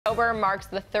October marks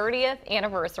the 30th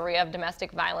anniversary of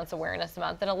Domestic Violence Awareness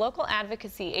Month, and a local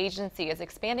advocacy agency is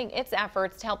expanding its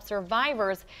efforts to help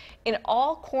survivors in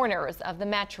all corners of the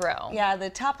metro. Yeah, the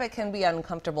topic can be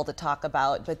uncomfortable to talk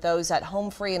about, but those at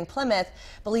Home Free in Plymouth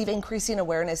believe increasing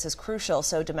awareness is crucial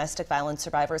so domestic violence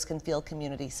survivors can feel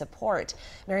community support.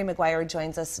 Mary McGuire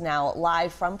joins us now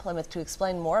live from Plymouth to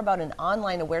explain more about an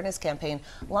online awareness campaign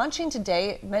launching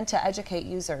today meant to educate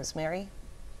users. Mary?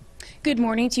 Good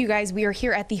morning to you guys. We are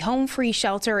here at the Home Free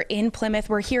Shelter in Plymouth.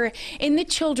 We're here in the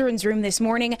children's room this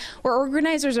morning, where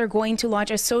organizers are going to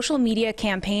launch a social media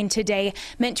campaign today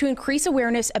meant to increase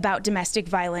awareness about domestic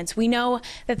violence. We know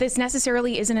that this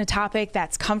necessarily isn't a topic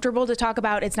that's comfortable to talk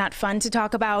about. It's not fun to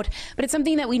talk about, but it's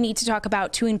something that we need to talk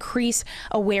about to increase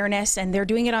awareness, and they're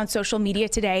doing it on social media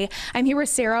today. I'm here with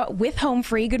Sarah with Home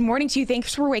Free. Good morning to you.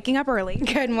 Thanks for waking up early.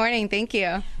 Good morning. Thank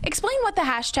you. Explain what the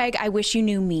hashtag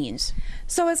IWishYouKnew means.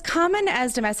 So as common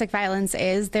as domestic violence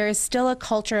is, there is still a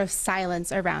culture of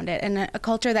silence around it, and a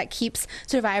culture that keeps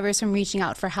survivors from reaching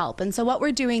out for help. And so what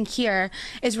we're doing here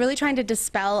is really trying to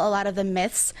dispel a lot of the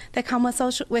myths that come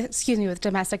with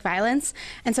domestic violence.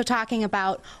 And so talking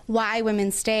about why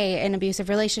women stay in abusive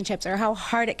relationships, or how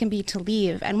hard it can be to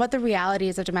leave, and what the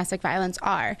realities of domestic violence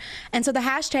are. And so the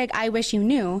hashtag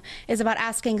IWishYouKnew is about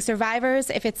asking survivors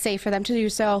if it's safe for them to do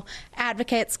so,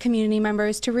 advocates, community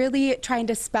members, to really try and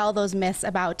dispel those myths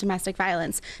about domestic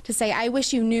violence, to say, I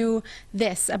wish you knew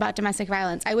this about domestic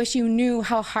violence. I wish you knew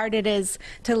how hard it is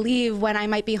to leave when I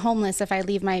might be homeless if I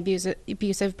leave my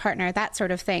abusive partner, that sort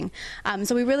of thing.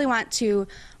 So we really want to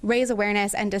raise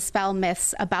awareness and dispel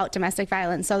myths about domestic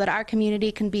violence so that our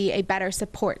community can be a better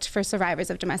support for survivors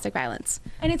of domestic violence.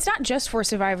 And it's not just for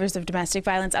survivors of domestic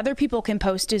violence. Other people can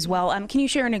post as well. Can you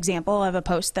share an example of a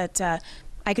post that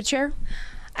I could share?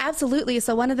 Absolutely.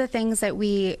 So one of the things that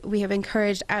we have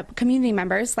encouraged community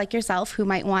members like yourself who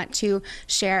might want to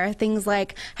share things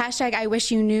like hashtag I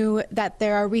wish you knew that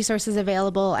there are resources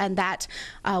available and that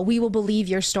we will believe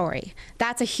your story.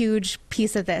 That's a huge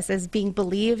piece of this, is being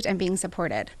believed and being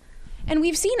supported. And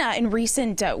we've seen in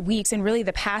recent weeks, and really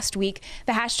the past week,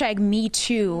 the hashtag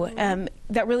 #MeToo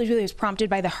that really was prompted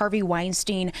by the Harvey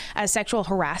Weinstein sexual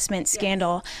harassment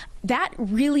scandal. Yes. That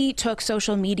really took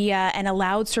social media and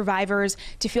allowed survivors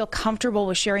to feel comfortable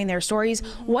with sharing their stories.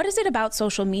 What is it about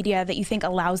social media that you think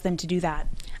allows them to do that?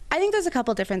 I think there's a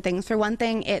couple different things. For one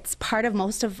thing, it's part of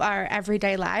most of our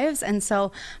everyday lives, and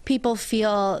so people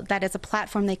feel that it's a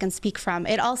platform they can speak from.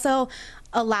 It also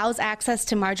allows access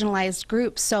to marginalized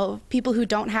groups, so people who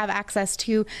don't have access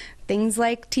to things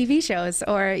like TV shows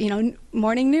or,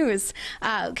 morning news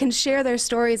can share their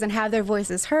stories and have their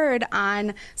voices heard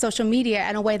on social media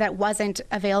in a way that wasn't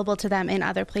available to them in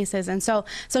other places. And so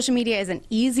social media is an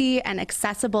easy and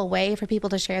accessible way for people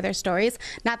to share their stories.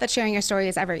 Not that sharing your story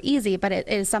is ever easy, but it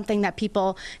is something that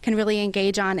people can really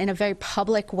engage on in a very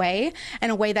public way, in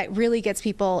a way that really gets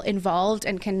people involved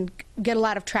and can get a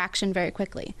lot of traction very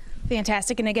quickly.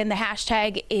 Fantastic. And again, the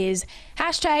hashtag is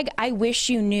hashtag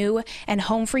IWishYouKnew, and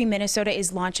Home Free Minnesota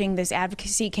is launching this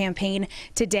advocacy campaign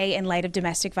today in light of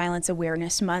Domestic Violence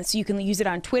Awareness Month. So you can use it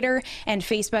on Twitter and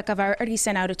Facebook. I've already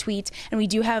sent out a tweet, and we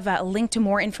do have a link to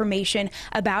more information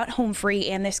about Home Free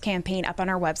and this campaign up on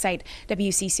our website,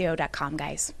 WCCO.com,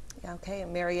 guys. Okay,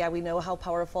 Mary, we know how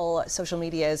powerful social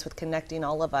media is with connecting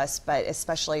all of us, but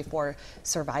especially for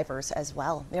survivors as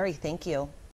well. Mary, thank you.